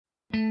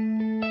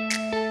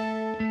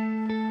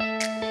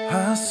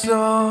I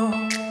saw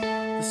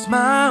the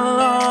smile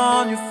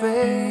on your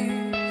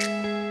face.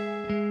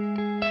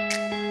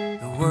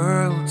 The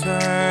world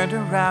turned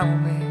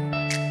around me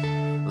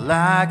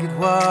like it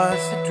was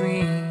a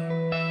dream.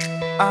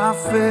 I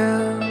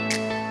felt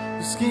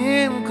your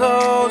skin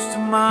close to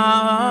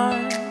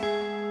mine.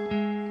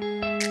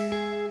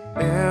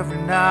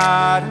 Every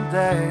night and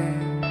day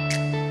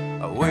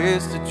I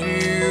wish that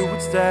you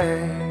would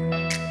stay,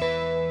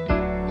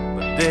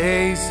 but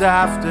days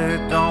after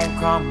don't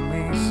come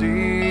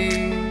easy.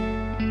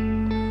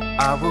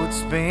 I would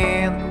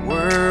spin the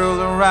world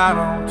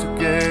around to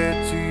get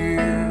to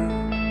you.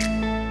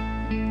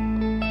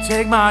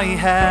 Take my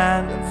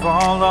hand and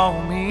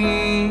follow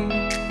me.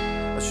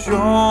 I'll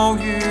show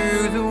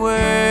you the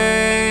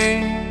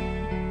way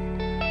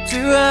to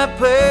a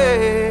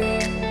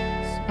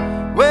place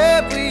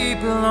where we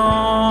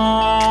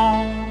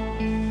belong.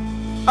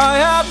 I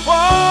have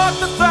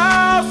walked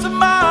 1,000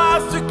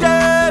 miles to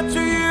get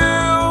to you.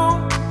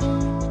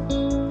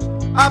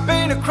 I've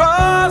been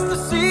across the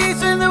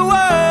seas in the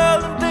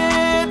world and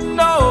didn't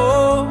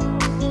know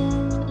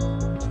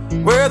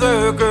where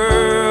the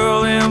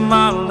girl in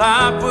my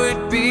life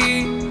would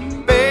be.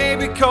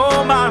 Baby,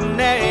 call my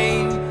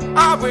name.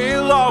 I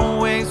will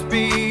always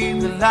be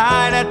the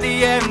light at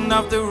the end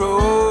of the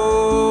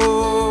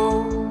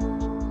road.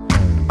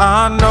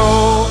 I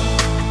know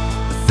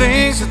the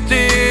things I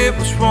did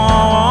was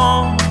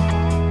wrong.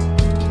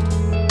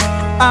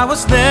 I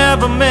was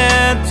never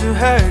meant to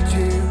hurt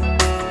you.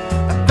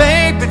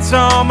 It's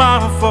all my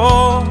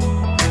fault.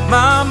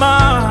 My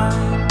mind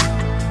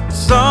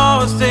is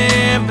lost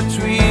in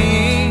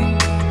between.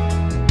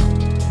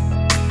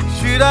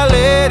 Should I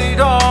let it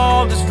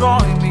all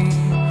destroy me,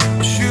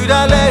 or should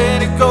I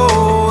let it go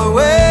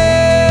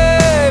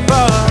away?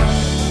 But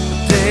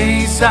the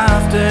days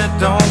after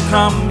don't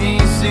come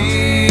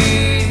easy.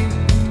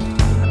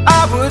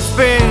 I would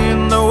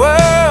spin the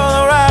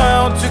world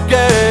around to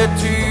get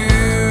to you.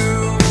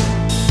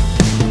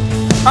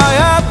 I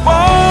have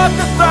walked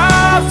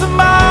 1,000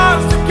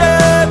 miles to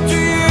get to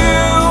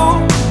you.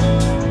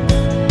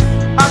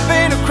 I've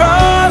been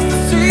across the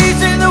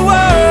seas in the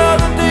world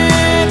and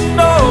didn't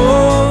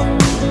know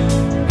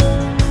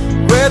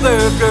where the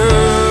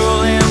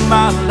girl in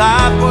my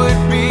life would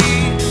be.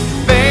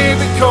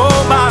 Baby,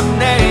 call my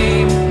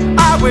name.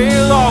 I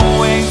will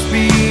always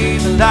be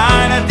the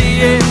light at the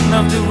end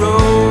of the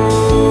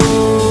road.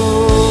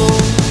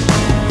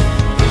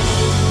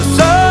 The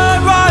sun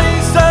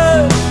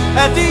rises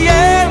at the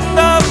end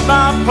of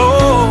my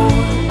pole.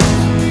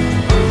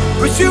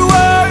 Wish you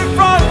were in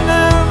front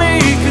of me,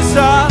 'cause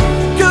I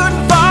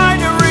couldn't find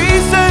a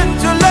reason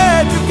to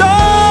let you go.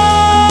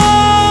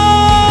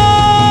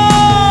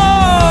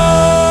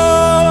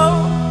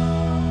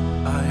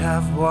 I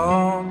have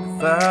walked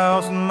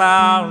 1,000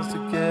 miles to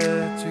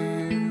get to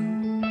you.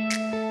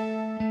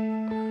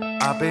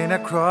 I've been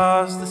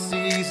across the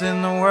seas in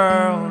the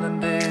world and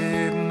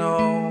didn't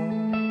know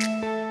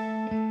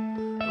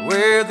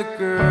where the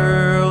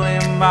girl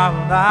in my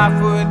life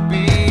would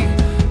be.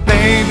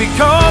 Baby,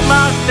 call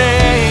my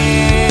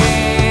name.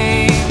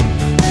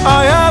 I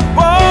have